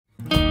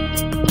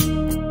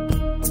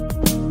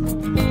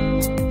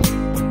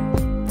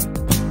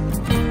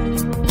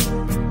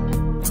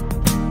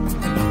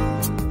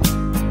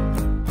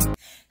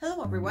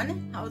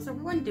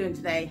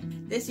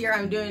This year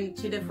I'm doing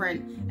 2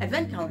 different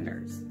advent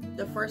calendars.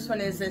 The first one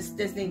is this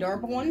Disney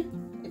adorable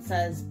one. It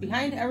says,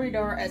 behind every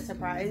door a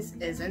surprise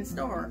is in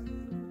store.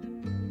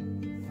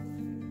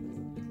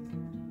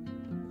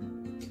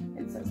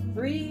 It says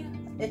 3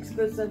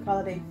 exclusive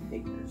holiday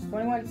figures,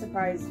 21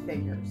 surprise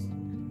figures.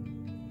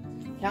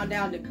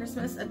 Countdown to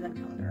Christmas advent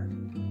calendar.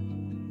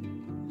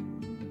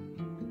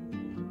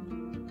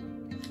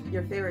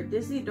 Your favorite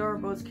Disney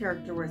Doorables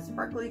character with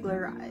sparkly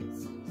glitter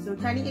eyes. So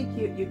tiny and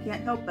cute, you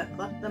can't help but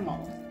collect them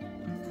all.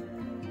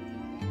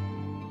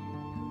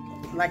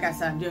 Like I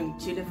said, I'm doing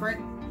 2 different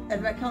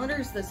advent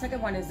calendars. The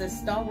second one is this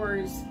Star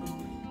Wars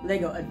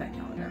Lego advent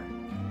calendar.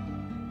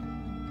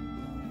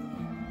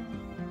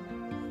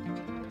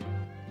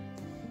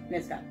 And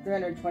it's got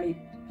 320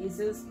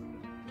 pieces.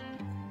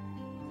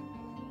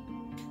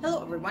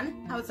 Hello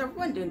everyone, how's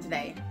everyone doing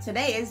today?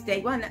 Today is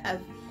day 1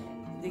 of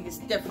these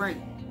different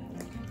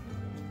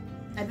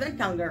advent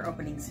calendar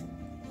openings.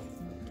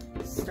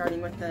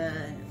 Starting with the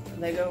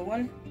Lego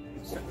one,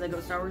 Lego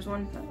Star Wars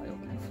one.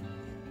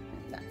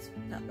 That's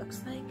what that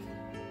looks like.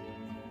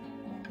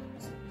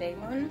 So day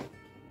 1.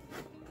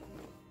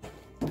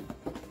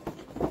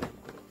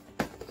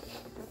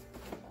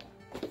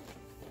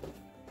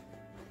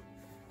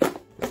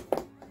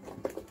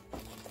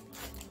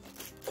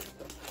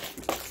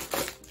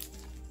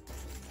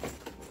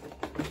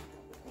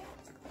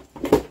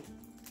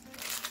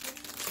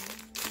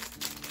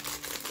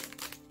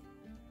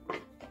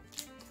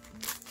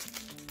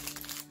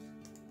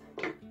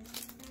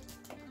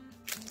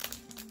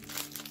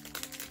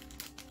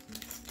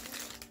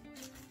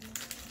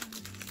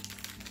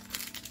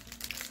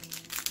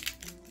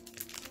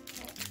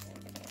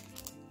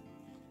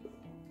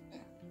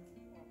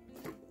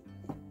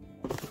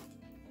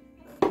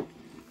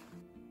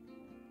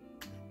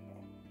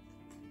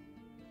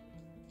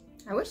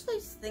 I wish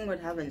this thing would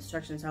have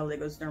instructions how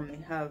Legos normally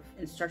have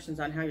instructions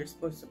on how you're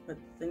supposed to put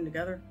the thing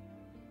together.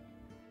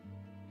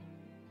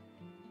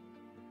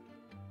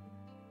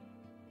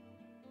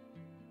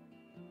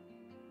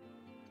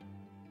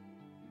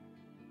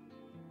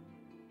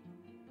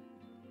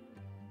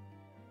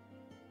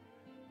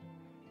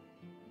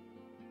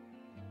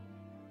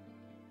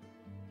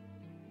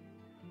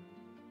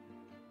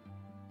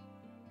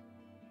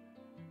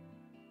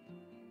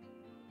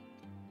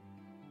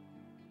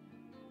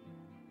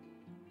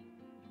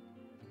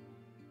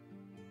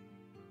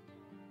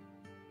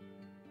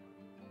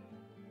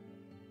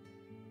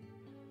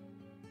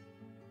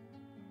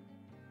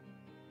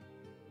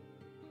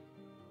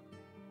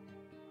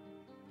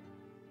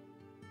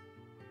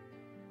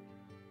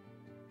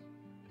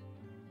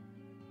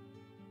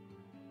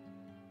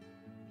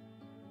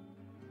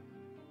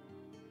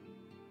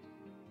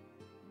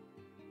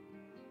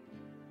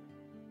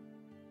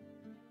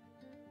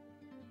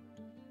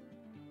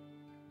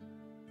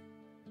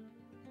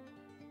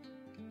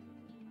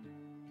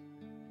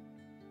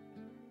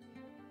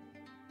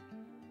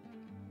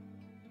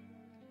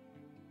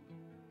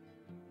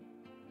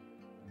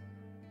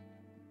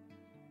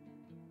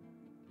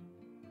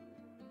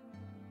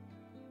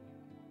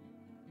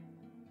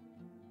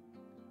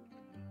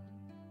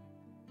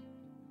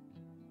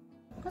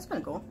 That's kind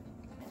of cool.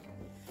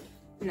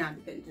 Now to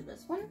get into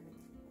this one.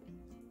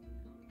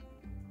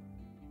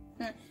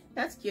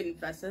 That's cute and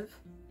festive.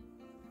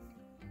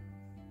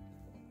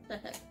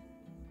 What the heck?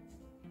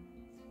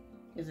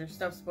 Is there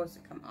stuff supposed to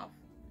come off?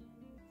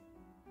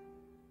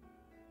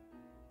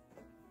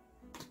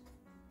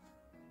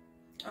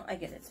 Oh, I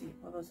get it. So you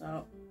pull those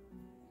out.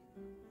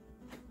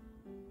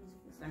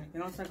 Is there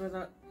anything else that goes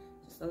out?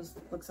 Just those.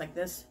 Looks like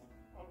this.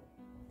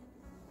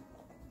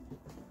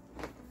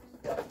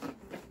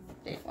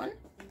 Day 1.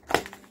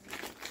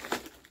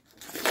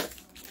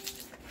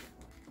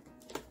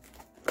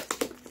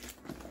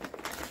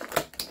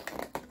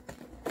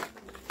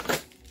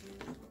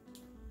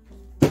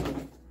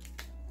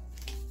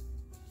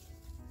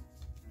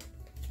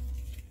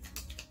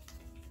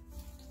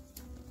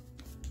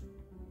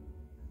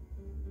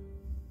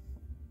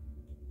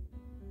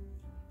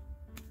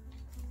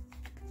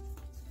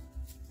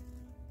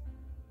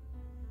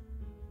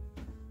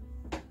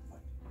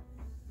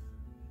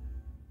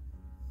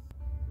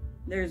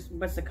 There's,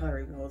 what's the color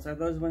reveals? Are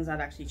those ones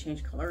that actually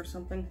change color or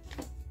something?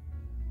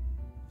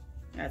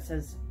 Yeah, it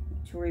says,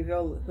 to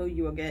reveal who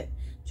you will get,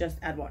 just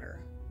add water.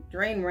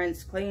 Drain,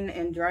 rinse, clean,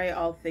 and dry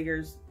all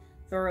figures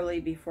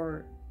thoroughly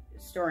before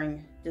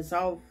storing.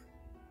 Dissolve.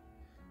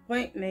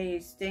 Point may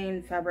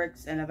stain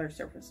fabrics and other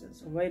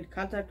surfaces. Avoid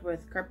contact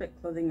with carpet,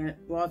 clothing,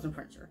 walls, and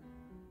furniture.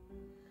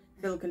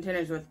 Fill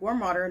containers with warm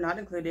water, not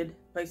included.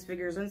 Place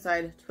figures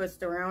inside,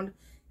 twist around,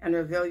 and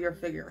reveal your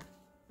figure.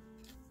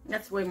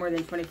 That's way more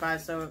than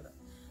 25, so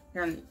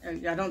I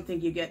don't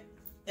think you get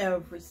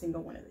every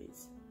single one of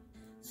these.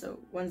 So,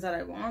 ones that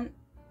I want,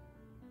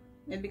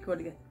 it'd be cool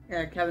to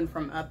get Kevin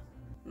from Up,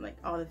 like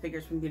all the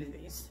figures from Beauty and the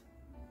Beast.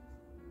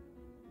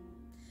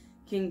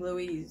 King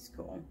Bluey is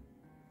cool.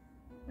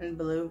 And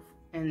Baloo,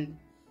 and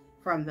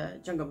from the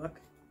Jungle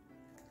Book.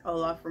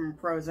 Olaf from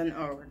Frozen,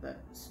 or the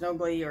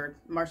Snowgly, or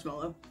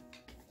Marshmallow.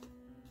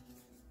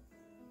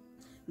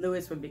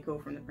 Louis would be cool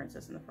from The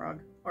Princess and the Frog.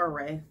 Or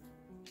Ray.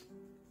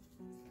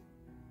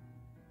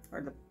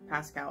 Or the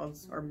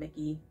Pascals. Or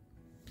Mickey.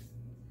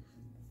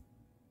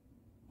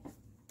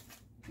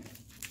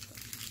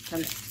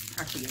 Time to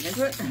actually get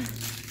into it.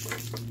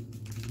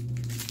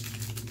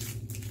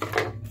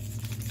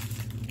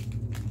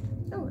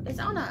 Oh, it's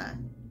Anna.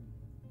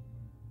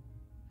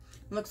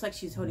 Looks like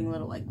she's holding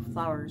little, like,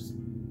 flowers.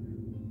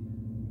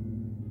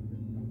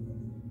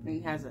 And he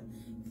has a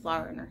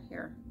flower in her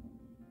hair.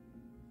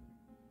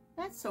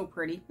 That's so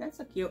pretty. That's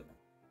so cute.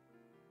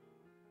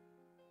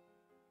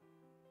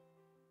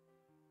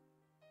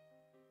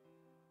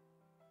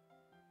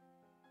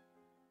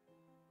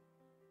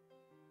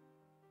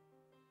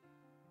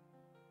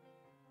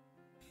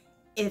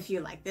 If you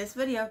like this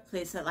video,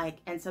 please hit like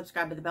and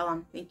subscribe with the bell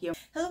on. Thank you.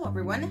 Hello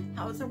everyone.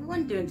 How's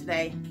everyone doing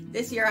today?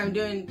 This year I'm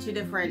doing 2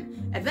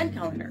 different advent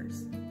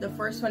calendars. The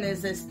first one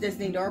is this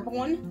Disney adorable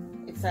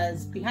one. It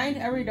says, behind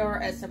every door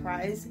a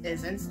surprise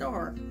is in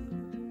store.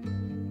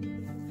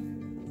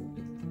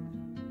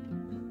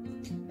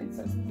 It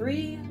says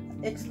 3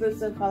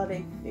 exclusive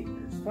holiday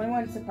figures.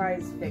 21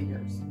 surprise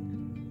figures.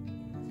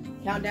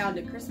 Countdown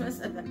to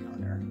Christmas advent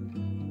calendar.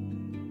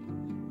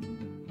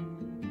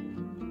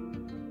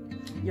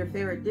 Your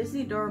favorite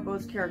Disney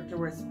Doorables character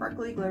with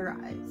sparkly glitter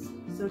eyes.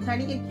 So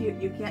tiny and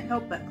cute, you can't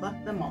help but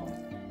collect them all.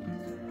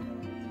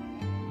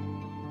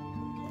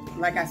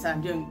 Like I said,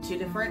 I'm doing 2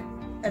 different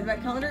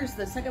advent calendars.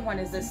 The second one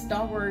is the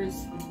Star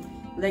Wars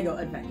Lego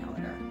advent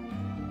calendar.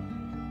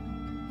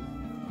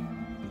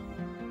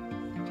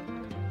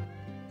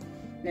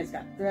 And it's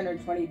got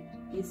 320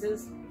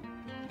 pieces.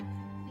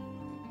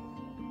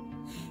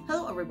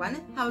 Hello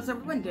everyone, how's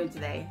everyone doing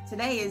today?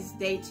 Today is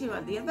day 2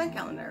 of the advent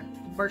calendar.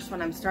 First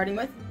one I'm starting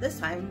with this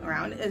time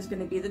around is going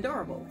to be the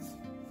doorables.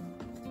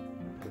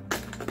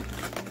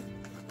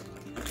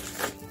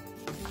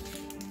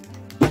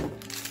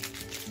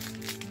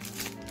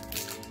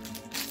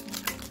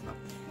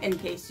 In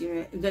case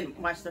you didn't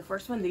watch the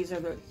first one, these are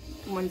the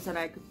ones that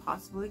I could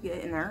possibly get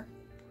in there.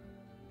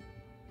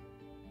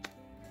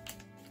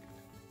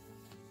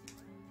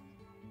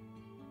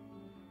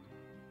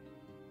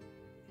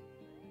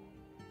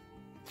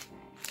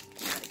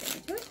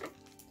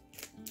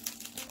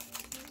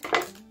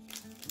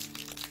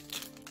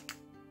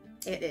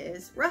 It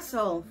is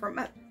Russell from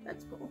Up.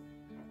 That's cool.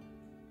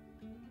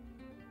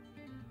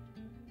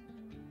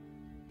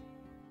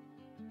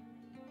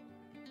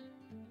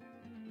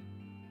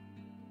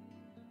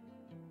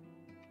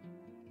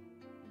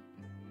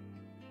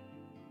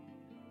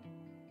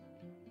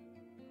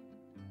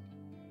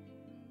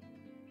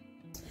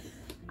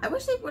 I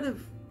wish they would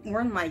have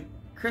worn like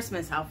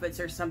Christmas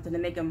outfits or something to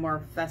make them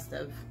more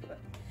festive.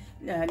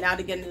 Now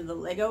to get into the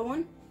Lego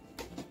one.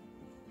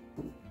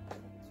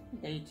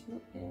 Day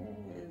 2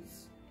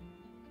 is...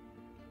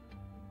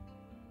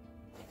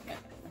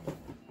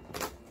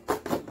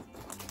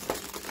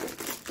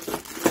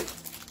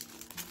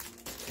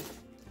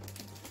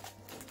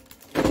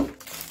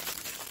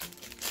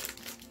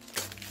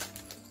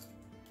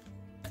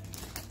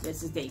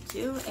 This is day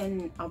 2,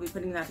 and I'll be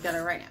putting that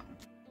together right now.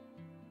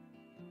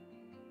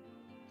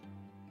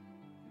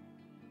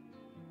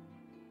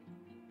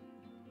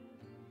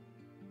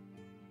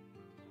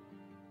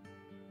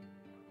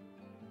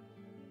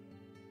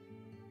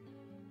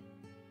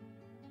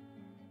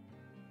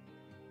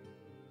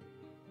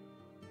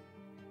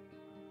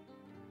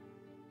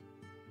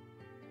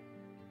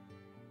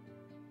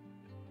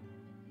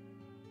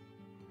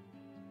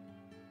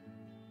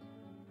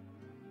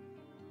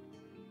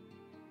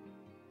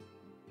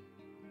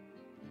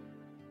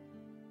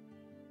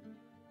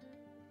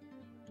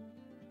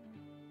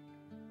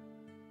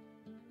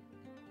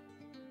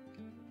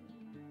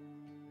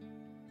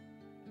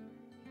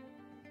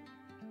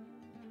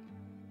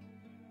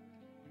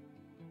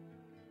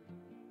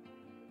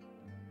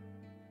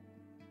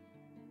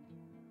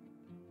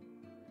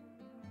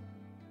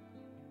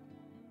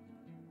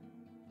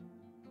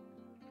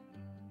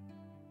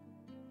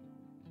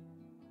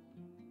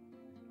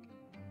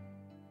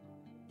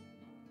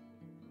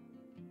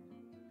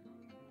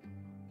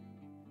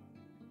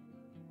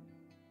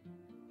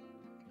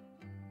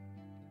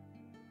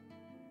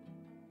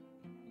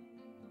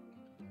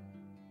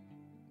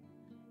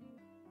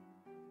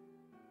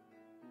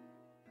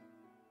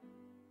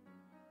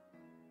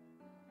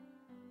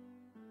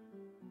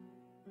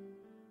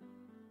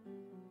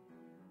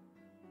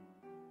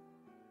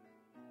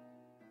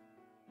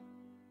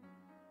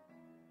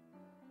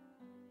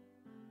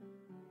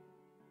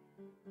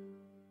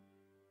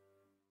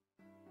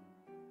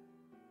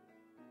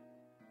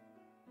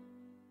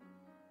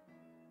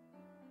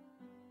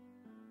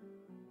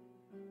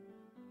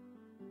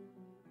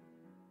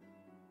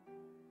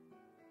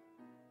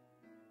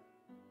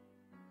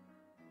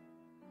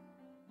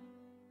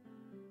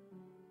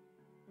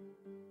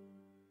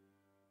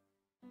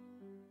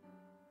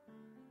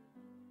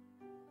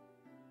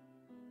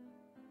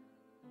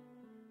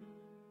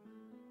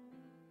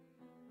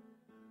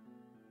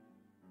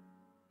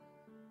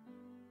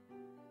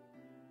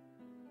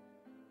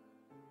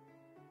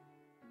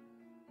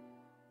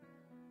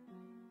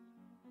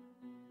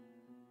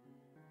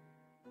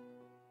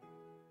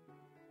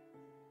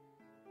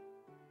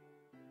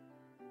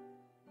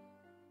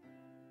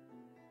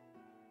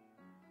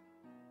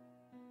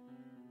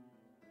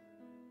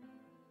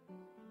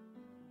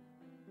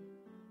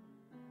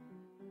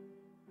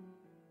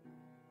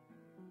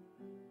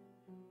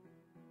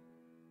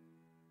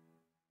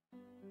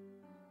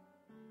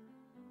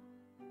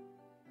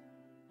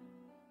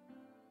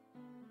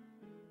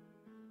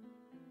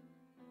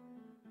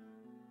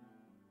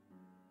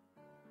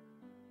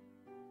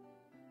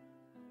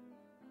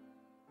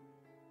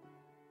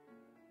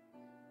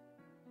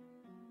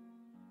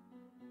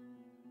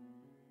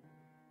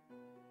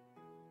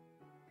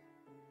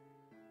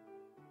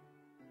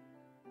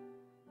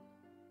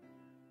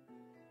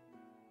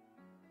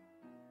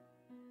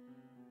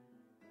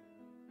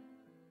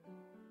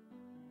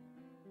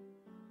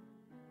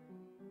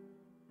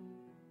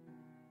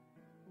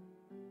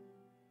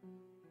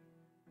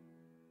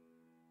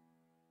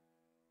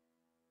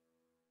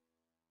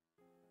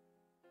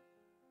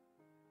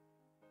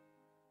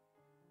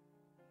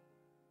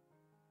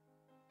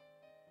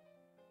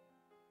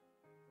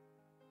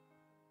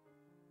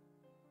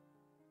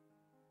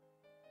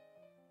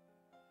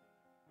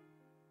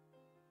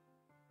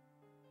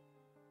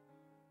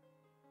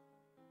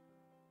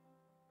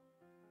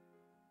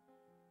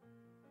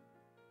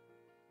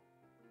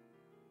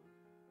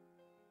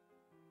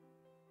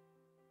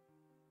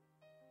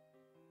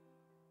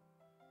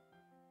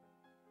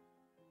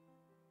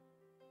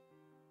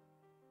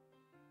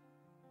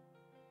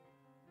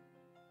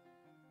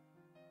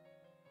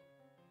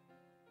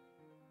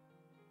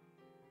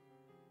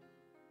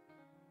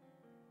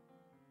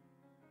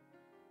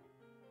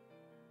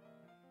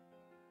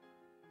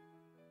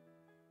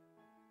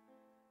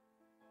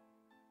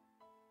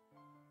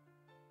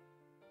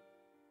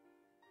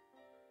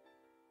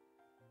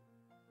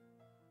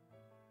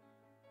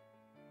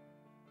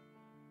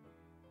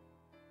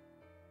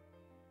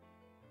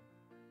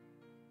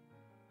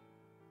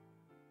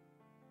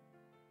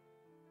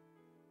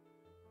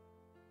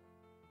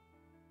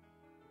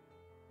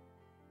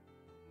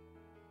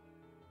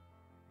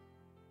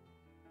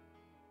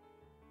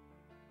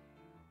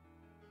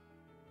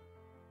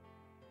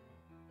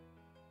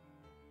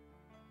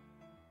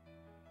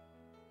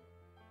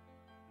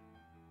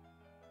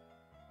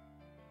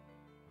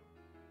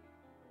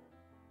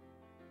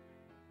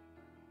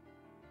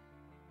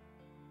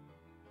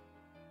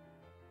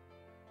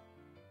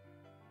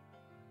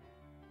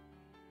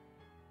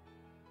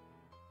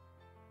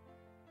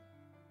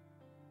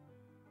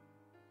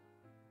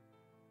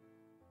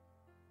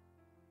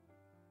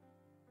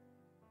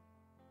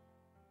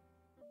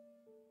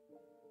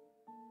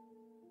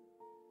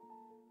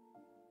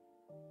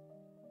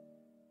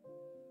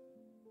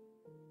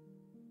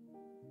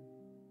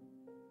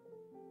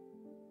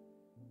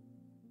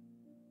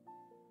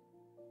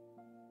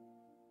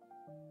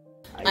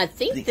 I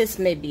think this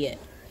may be it.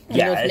 And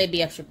Yeah, those may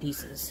be extra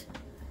pieces.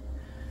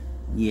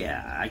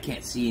 Yeah, I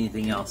can't see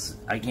anything else.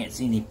 I can't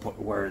see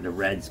where the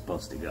red's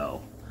supposed to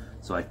go.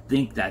 So I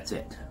think that's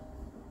it.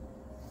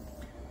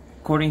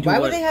 According to Why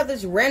would they have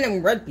these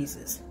random red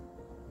pieces?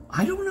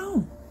 I don't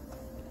know.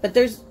 But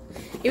there's...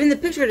 Even the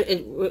picture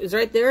is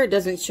right there. It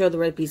doesn't show the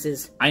red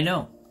pieces. I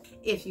know.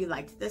 If you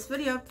liked this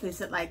video, please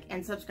hit like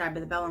and subscribe to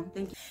the bell.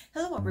 Thank you.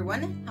 Hello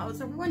everyone. How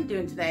is everyone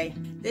doing today?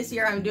 This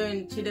year I'm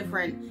doing 2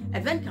 different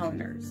advent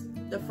calendars.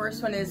 The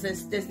first one is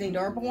this Disney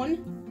adorable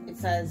one. It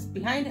says,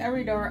 behind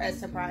every door a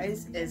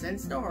surprise is in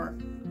store.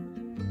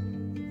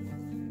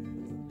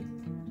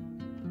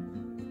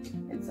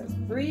 It says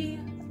 3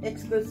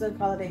 exclusive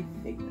holiday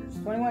figures,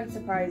 21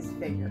 surprise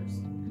figures.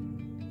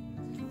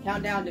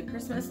 Countdown to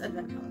Christmas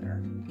advent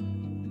calendar.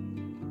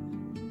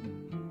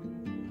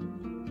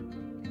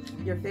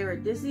 Your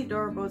favorite Disney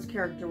Doorables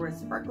character with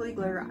sparkly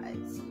glitter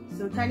eyes.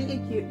 So tiny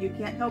and cute, you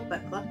can't help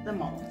but collect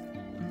them all.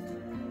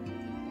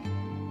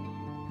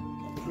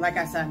 Like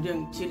I said, I'm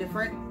doing 2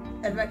 different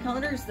advent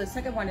calendars. The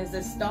second one is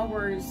this Star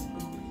Wars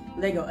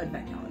Lego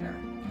advent calendar.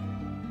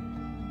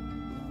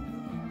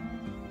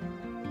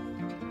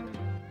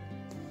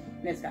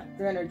 And it's got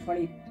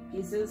 320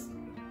 pieces.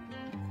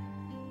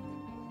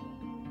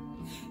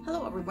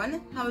 Hello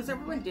everyone, how is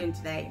everyone doing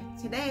today?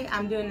 Today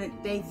I'm doing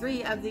day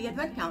 3 of the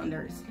advent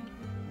calendars.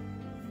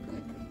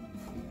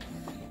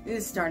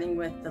 This is starting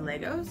with the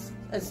Legos,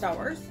 Star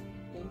Wars.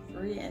 Day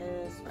 3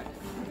 is right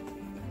here.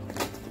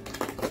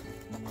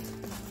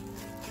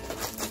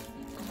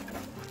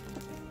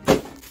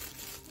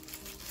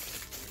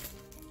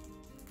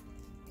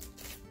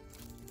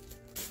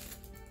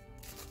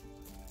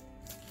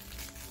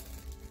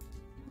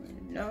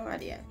 No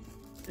idea.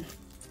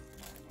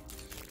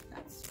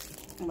 That's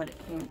what it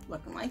came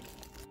looking like.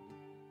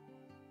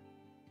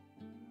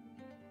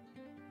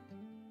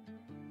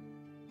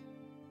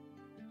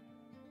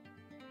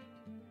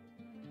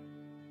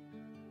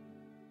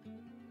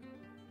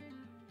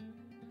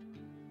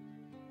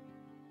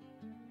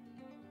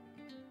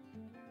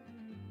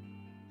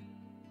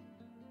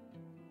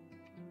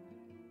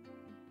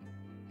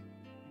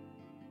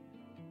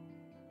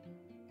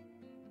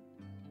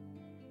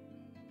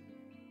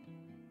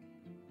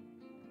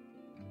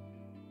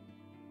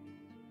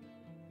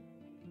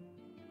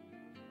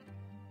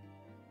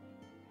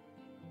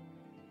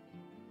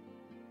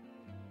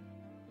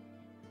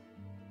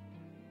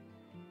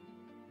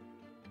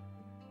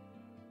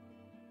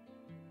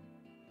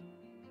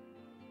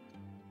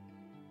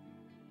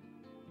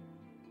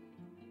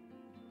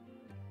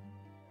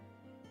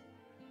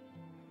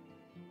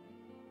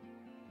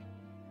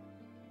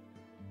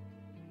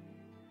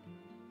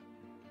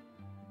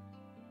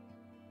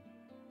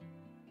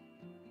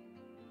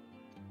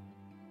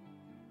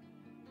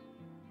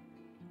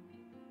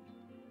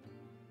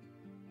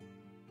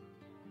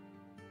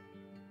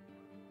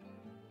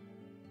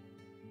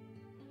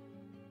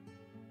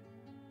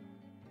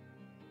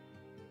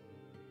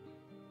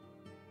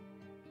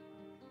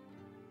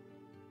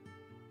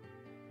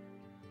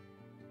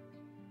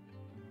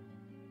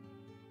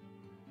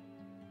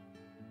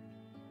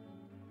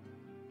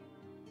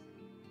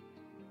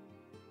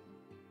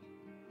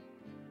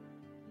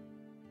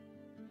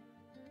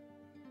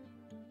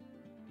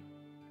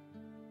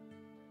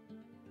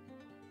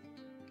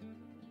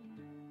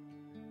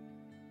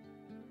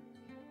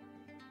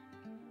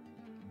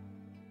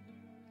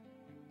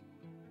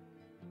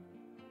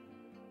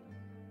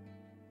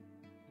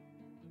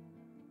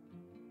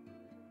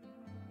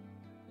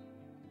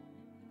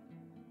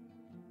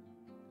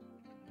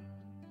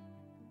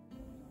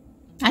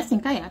 I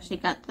think I actually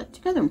got that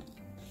together.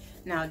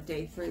 Now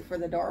day 3 for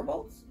the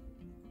Doorables.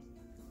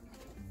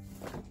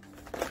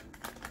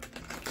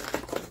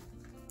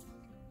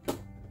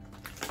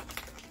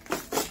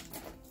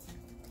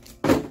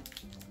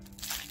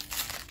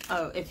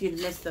 Oh, if you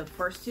missed the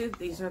first 2,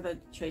 these are the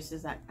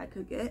choices that I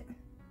could get.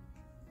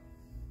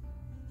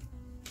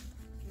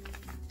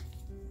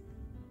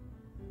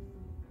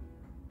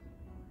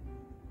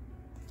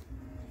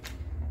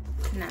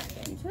 Now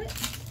get into it.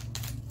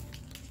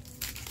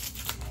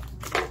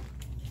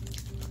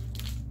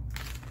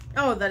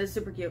 Oh, that is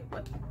super cute.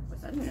 What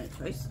was that even a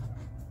choice?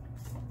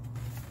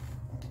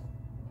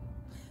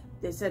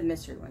 They said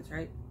mystery ones,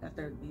 right? That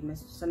there would be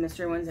some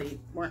mystery ones that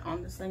weren't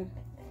on this thing.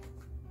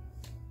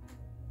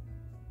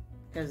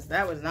 Because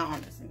that was not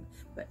on this thing.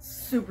 But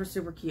super,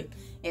 super cute.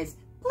 It's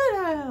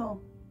Pluto!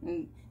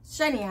 And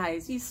shiny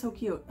eyes. He's so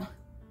cute.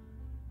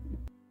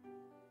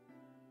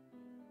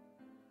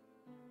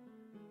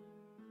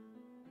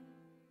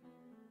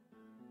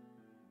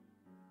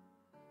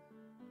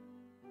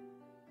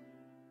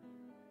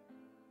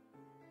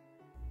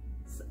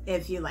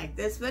 If you like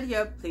this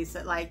video, please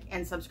hit like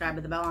and subscribe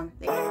to the bell on.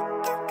 Thank you.